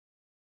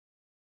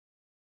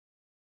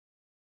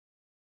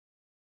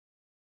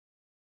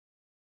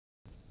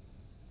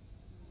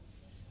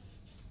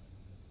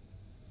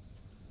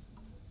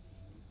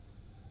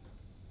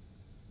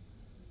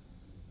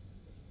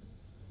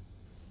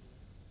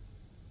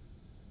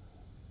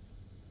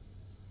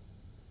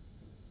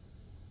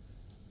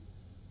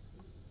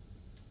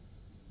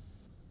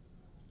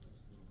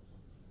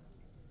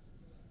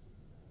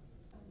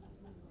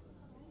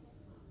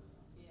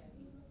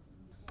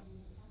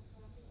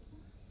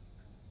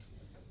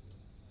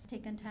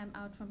taken time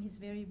out from his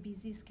very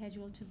busy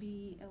schedule to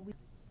be with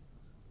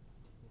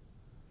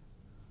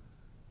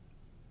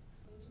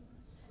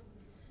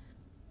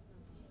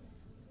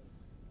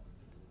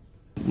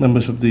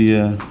members of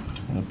the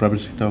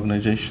private sector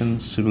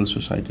organizations, civil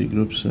society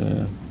groups,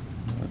 ladies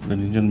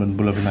and gentlemen,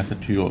 Bulavinaka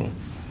to you all.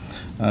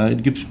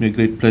 It gives me a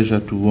great pleasure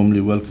to warmly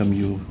welcome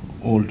you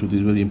all to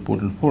this very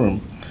important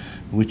forum,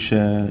 which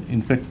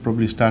in fact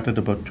probably started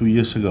about 2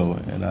 years ago,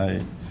 and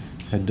I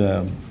had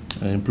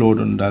implored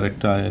on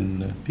director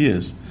and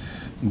peers,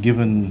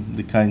 given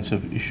the kinds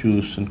of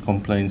issues and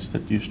complaints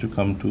that used to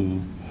come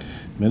to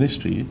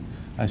ministry.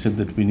 I said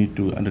that we need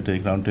to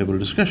undertake roundtable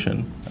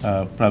discussion,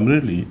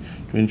 primarily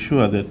to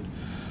ensure that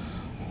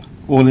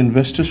all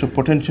investors or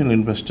potential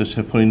investors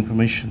have full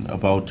information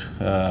about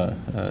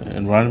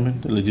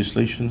environment,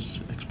 legislations,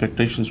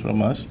 expectations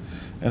from us,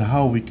 and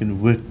how we can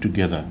work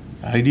together.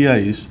 The idea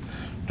is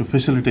to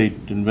facilitate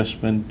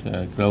investment,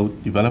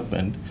 growth,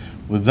 development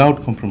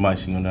without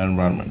compromising on our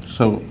environment.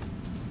 So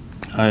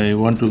I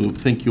want to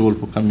thank you all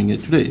for coming here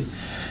today.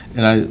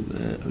 And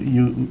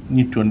you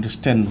need to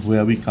understand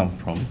where we come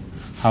from,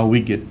 how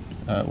we get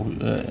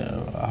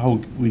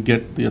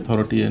the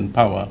authority and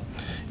power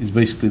is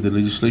basically the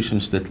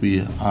legislations that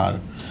we are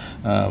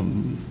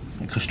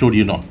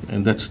custodian of,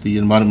 and that's the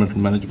Environmental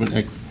Management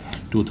Act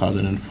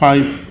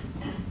 2005,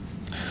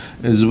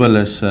 as well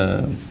as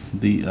a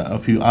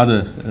few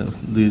other,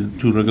 the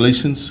two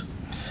regulations,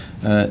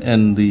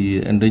 and the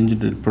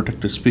Endangered and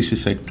Protected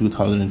Species Act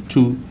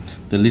 2002,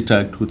 the LITA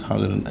Act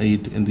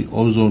 2008, and the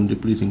Ozone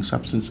Depleting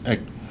Substance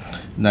Act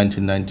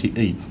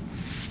 1998.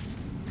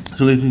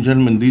 So, ladies and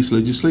gentlemen, these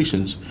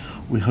legislations,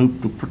 we hope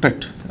to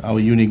protect our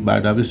unique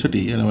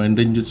biodiversity and our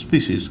endangered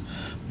species,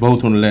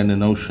 both on land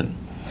and ocean,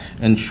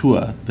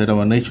 ensure that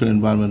our natural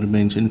environment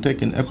remains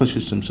intact and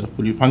ecosystems are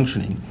fully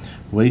functioning,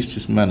 waste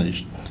is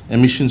managed,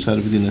 emissions are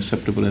within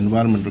acceptable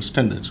environmental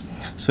standards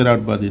set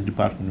out by the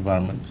Department of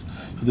Environment.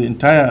 So the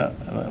entire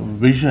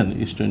vision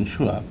is to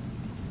ensure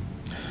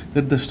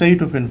that the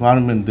state of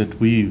environment that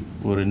we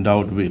were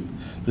endowed with,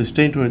 the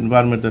state of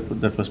environment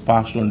that was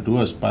passed on to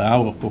us by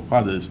our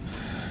forefathers,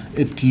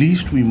 at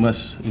least we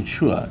must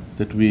ensure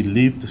that we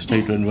leave the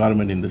state of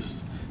environment in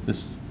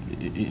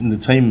in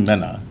the same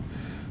manner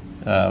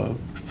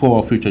for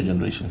our future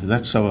generations.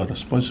 That's our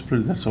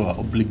responsibility, that's our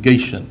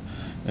obligation,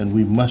 and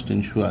we must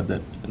ensure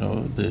that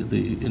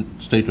the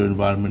state of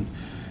environment,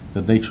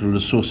 the natural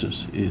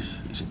resources is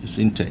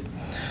intact.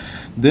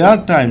 There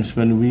are times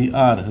when we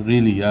are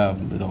really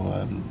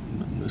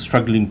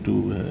struggling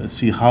to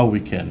see how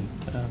we can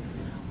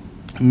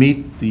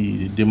meet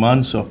the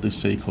demands of the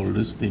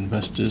stakeholders, the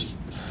investors,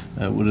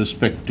 with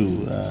respect to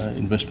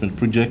investment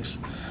projects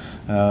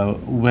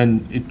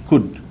when it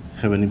could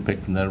have an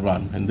impact on the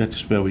environment, and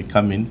that's where we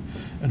come in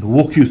and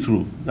walk you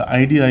through. The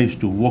idea is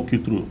to walk you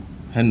through,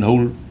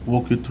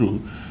 walk you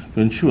through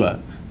to ensure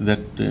that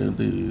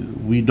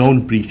we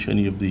don't breach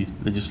any of the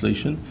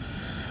legislation,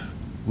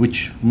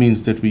 which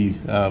means that we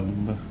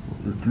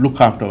look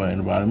after our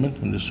environment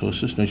and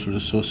resources, natural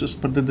resources,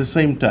 but at the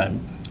same time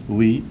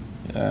we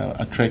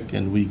attract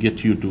and we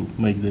get you to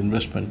make the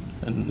investment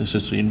and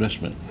necessary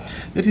investment.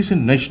 That is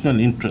in national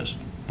interest.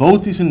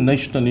 Both is in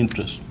national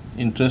interest.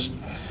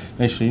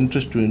 National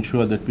interest to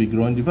ensure that we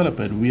grow and develop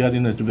it. We are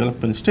in a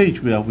development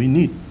stage where we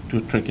need to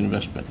attract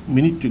investment.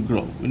 We need to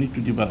grow. We need to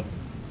develop.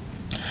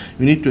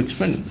 We need to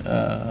expand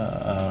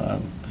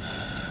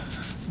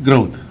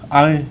growth.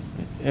 I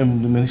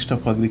am the Minister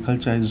of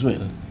Agriculture as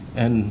well.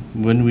 And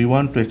when we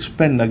want to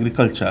expand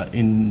agriculture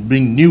and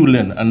bring new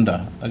land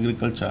under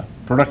agriculture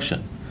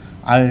production,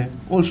 I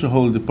also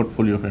hold the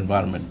portfolio of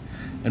environment,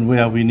 and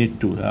where we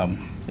need to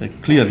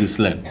clear this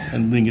land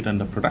and bring it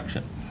under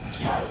production.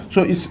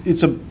 So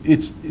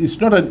it's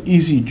not an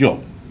easy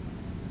job,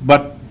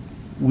 but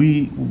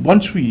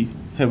once we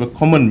have a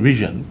common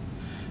vision,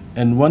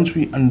 and once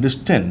we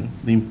understand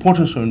the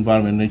importance of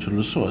environment and natural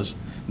resource,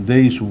 there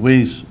is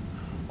ways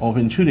of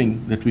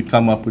ensuring that we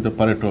come up with a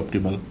Pareto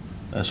optimal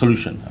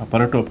solution. A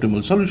Pareto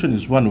optimal solution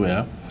is one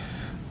where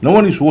no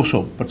one is worse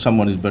off, but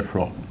someone is better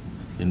off.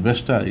 The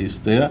investor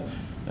is there,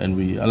 and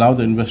we allow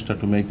the investor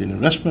to make the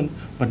investment,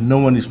 but no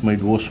one is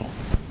made worse off.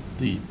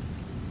 The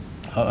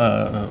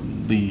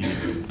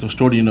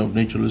custodian of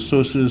natural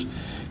resources,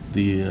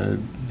 the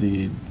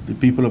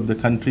people of the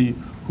country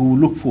who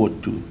look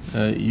forward to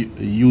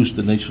use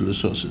the natural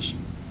resources.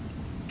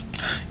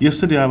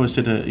 Yesterday I was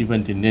at an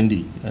event in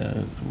Nandi.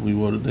 We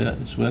were there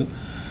as well,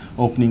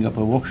 opening up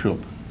a workshop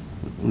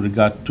with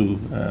regard to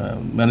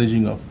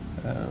managing of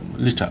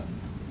litter.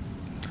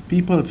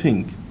 People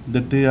think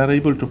that they are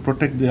able to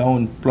protect their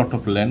own plot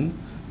of land,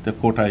 their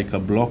quarter-acre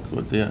block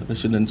or their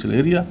residential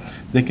area.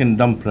 They can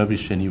dump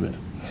rubbish anywhere.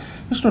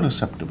 That's not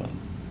acceptable.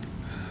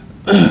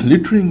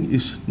 Littering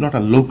is not a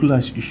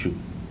localized issue.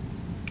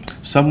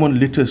 Someone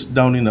litters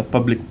down in a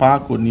public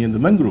park or near the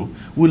mangrove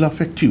will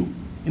affect you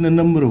in a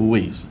number of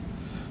ways.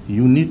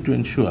 You need to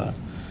ensure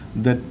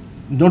that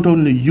not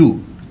only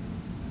you,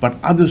 but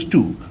others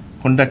too,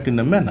 conduct in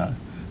a manner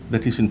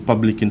that is in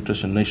public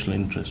interest and national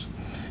interest.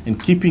 And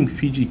keeping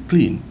Fiji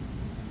clean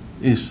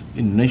is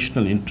in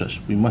national interest.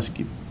 We must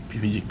keep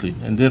Fiji clean,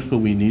 and therefore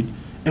we need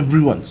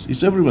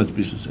it's everyone's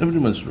business,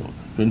 everyone's role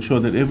to ensure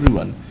that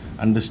everyone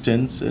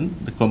understands and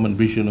the common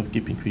vision of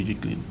keeping Fiji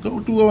clean. Go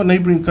to our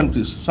neighboring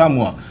countries,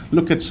 Samoa.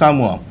 Look at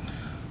Samoa,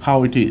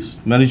 how it is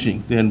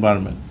managing the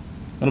environment.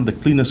 One of the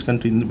cleanest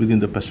countries within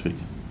the Pacific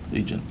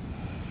region.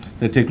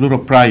 They take a lot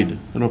of pride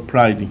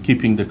in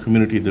keeping the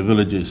community, the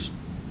villages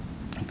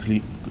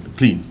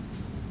clean.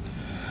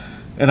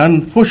 And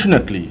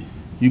unfortunately,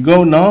 you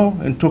go now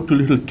and talk to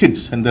little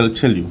kids and they'll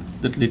tell you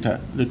that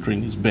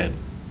littering is bad.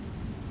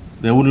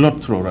 They will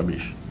not throw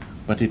rubbish,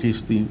 but it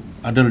is the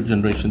adult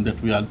generation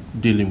that we are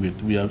dealing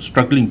with, we are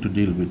struggling to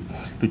deal with,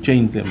 to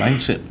change their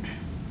mindset.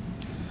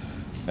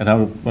 And I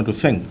want to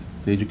thank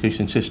the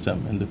education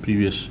system and the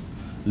previous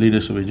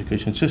leaders of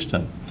education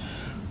system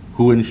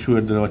who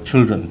ensured that our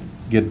children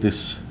get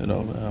this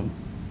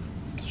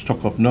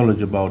stock of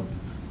knowledge about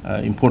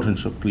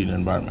importance of clean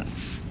environment.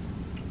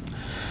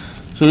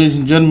 So ladies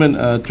and gentlemen,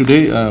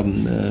 today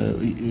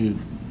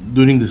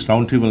during this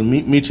roundtable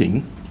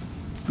meeting,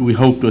 we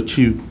hope to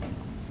achieve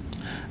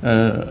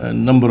a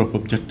number of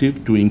objectives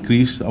to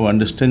increase our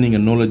understanding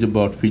and knowledge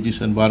about Fiji's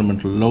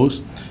environmental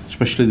laws,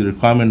 especially the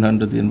requirement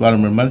under the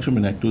Environment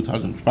Management Act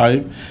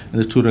 2005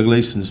 and the 2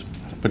 regulations,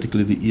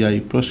 particularly the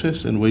EIA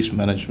process and waste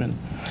management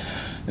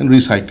and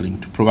recycling,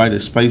 to provide a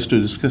space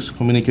to discuss,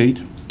 communicate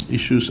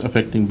issues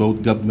affecting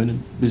both government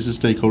and business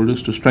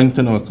stakeholders to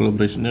strengthen our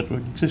collaboration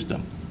networking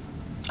system.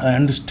 I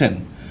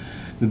understand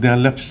that there are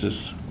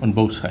lapses on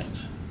both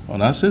sides,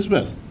 on us as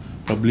well,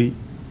 probably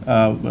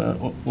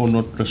or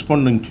not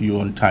responding to you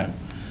on time,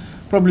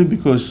 probably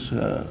because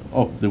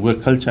of the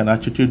work culture and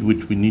attitude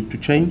which we need to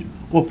change,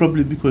 or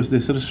probably because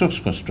there's a resource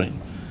constraint,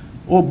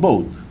 or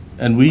both.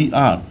 And we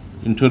are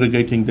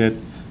interrogating that.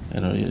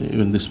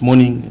 Even this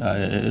morning I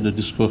had a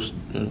discussion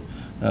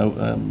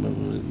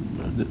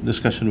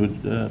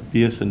with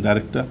PS and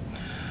director,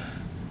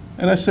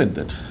 and I said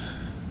that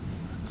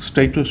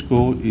status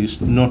quo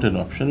is not an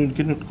option. We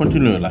cannot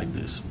continue like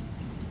this.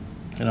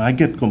 I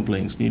get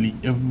complaints nearly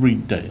every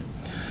day.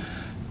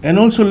 And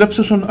also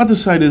lapses on the other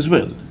side as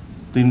well.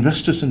 The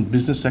investors and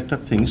business sector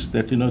thinks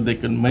that they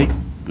can make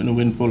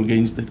windfall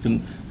gains that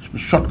can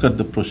shortcut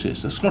the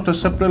process. That's not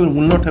acceptable and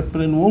will not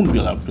happen and won't be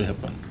allowed to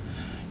happen.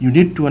 You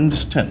need to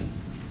understand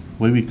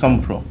where we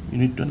come from. You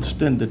need to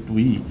understand that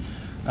we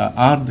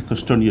are the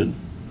custodian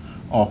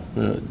of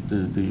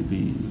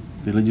the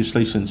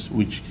legislations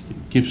which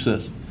gives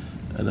us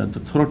the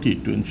authority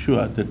to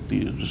ensure that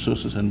the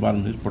resources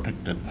environment is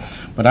protected.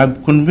 But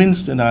I'm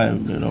convinced, and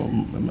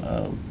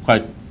I'm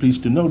quite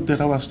pleased to note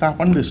that our staff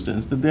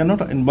understands that they are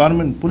not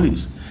environment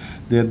police.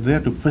 They are there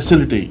to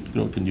facilitate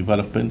growth and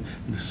development,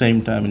 at the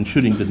same time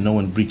ensuring that no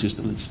one breaches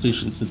the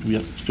legislations that we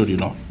are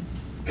custodian of.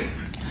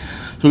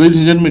 So ladies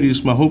and gentlemen, it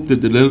is my hope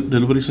that the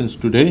deliberations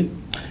today,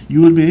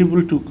 you will be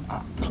able to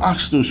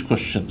ask those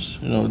questions,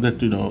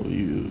 that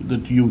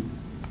you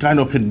kind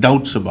of had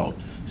doubts about,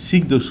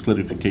 seek those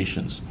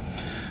clarifications,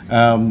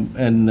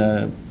 and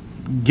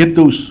get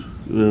those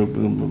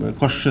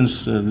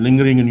questions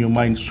lingering in your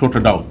mind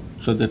sorted out,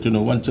 so that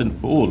once and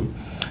for all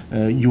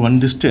you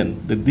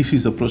understand that this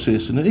is a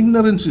process.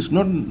 Ignorance is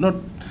not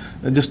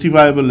a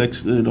justifiable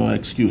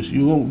excuse.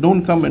 You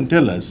don't come and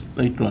tell us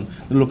later on,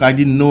 look, I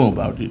didn't know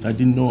about it.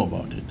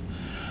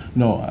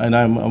 No, and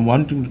I'm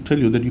wanting to tell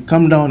you that you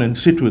come down and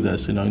sit with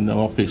us, in the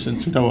office, and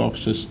sit our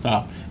office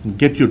staff and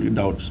get your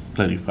doubts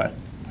clarified,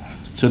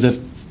 so that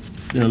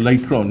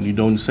later on you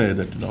don't say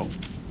that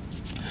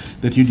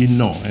that you didn't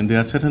know. And there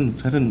are certain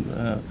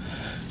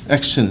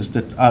actions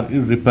that are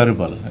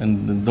irreparable,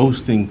 and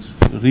those things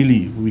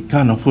really we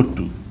can't afford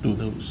to do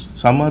those.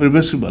 Some are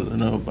reversible,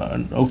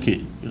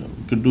 okay,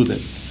 we could do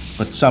that,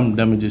 but some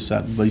damages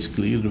are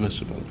basically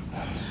irreversible.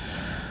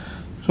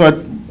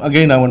 So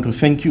again, I want to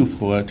thank you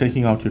for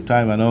taking out your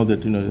time. I know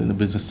that in the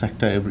business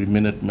sector, every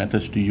minute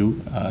matters to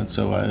you.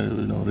 So I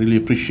really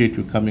appreciate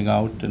you coming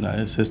out. And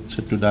I said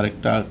to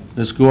director,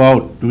 let's go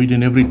out, do it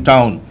in every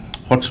town,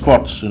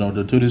 hotspots.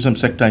 The tourism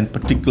sector in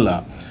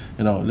particular.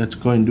 Let's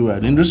go and do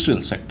it.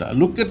 Industrial sector.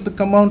 Look at the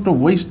amount of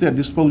waste they're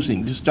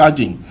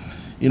discharging,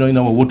 in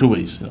our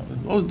waterways.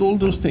 All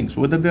those things,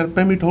 whether they are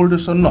permit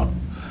holders or not,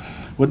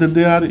 whether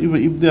they are,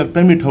 if they are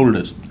permit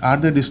holders, are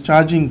they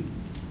discharging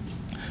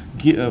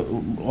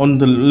on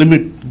the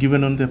limit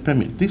given on their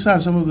permit? These are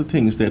some of the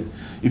things that,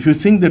 if you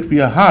think that we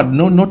are hard,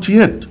 no, not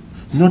yet.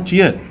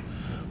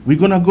 We're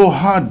going to go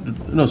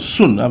hard,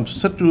 soon. I'm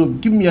set to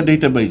give me a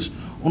database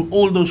on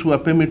all those who are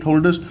permit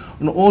holders,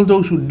 on all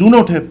those who do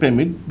not have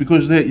permit,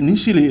 because they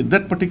initially, at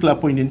that particular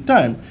point in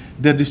time,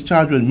 their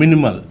discharge was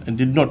minimal and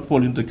did not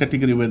fall into the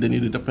category where they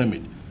needed a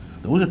permit.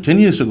 Those are 10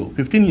 years ago,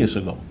 15 years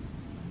ago.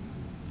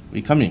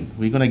 We're coming.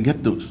 We're going to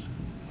get those.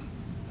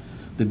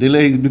 The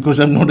delay is because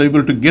I'm not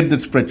able to get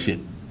that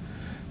spreadsheet.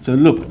 So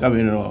look,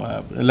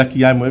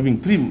 lucky I'm having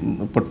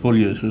 3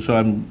 portfolios, so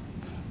I'm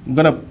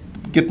going to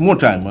get more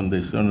time on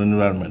this, on the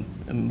environment.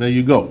 And there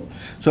you go.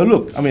 So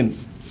look,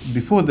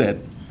 before that,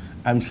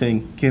 I'm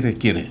saying kere.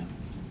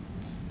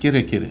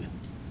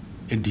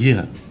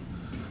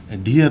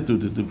 Adhere to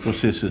the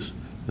processes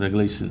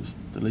regulations,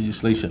 the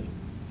legislation.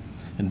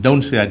 And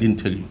don't say I didn't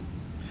tell you.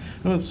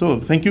 So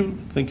thank you,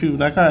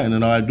 Naka,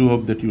 and I do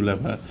hope that you'll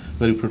have a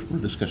very fruitful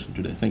discussion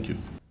today. Thank you.